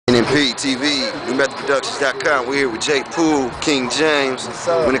PTV, NewMethodProductions.com. We're here with Jay Pul King James.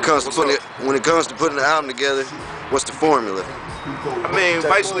 When it comes to putting the album together, what's the formula? I mean,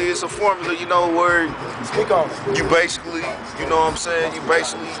 basically it's a formula, you know, where you basically, you know what I'm saying, you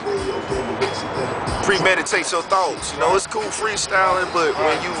basically premeditate your thoughts. You know, it's cool freestyling, but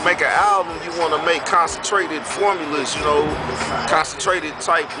when you make an album, you want to make concentrated formulas, you know, concentrated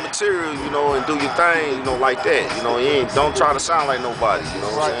type material, you know, and do your thing, you know, like that. You know, don't try to sound like nobody, you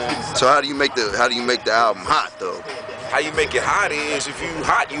know what I'm saying? So how do you make the album hot though? How you make it hot is if you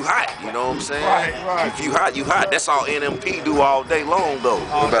hot, you hot. You know what I'm saying? Right. If you hot, you hot. That's all NMP do all day long, though.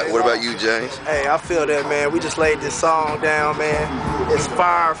 What about you, James? Hey, I feel that, man. We just laid this song down, man. It's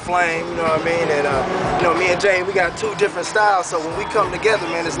fire, flame, you know what I mean? And, you know, me and Jay, we got two different styles, so when we come together,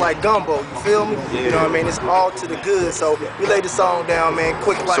 man, it's like gumbo, you feel me? Yeah. You know what I mean? It's all to the good, so we laid the song down, man,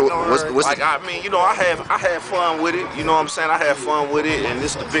 quick like So no I mean, you know, I have fun with it, you know what I'm saying? I have fun with it, and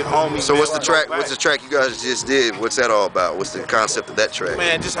this the big homie. So what's the track you guys just did? What's that all about? What's the concept of that track?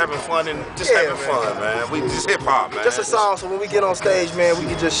 Man, just having fun and having fun, man. We just hip hop, man. Just a song, so when we get on stage, man, we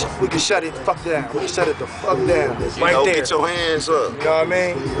can shut it the fuck down. We can shut it the fuck down. Right there. Get your hands up. You know what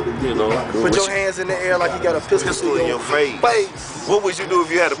I mean? You know. Put your hands in the air like you got a pistol in your face. What would you do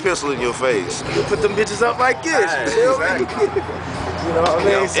if you had a pistol in your face? You put them bitches up like this. Right, You feel me? exactly. You know what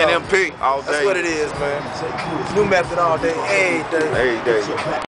I mean? So, NMP all day. that's what it is, man. New method all day, every day. Every day.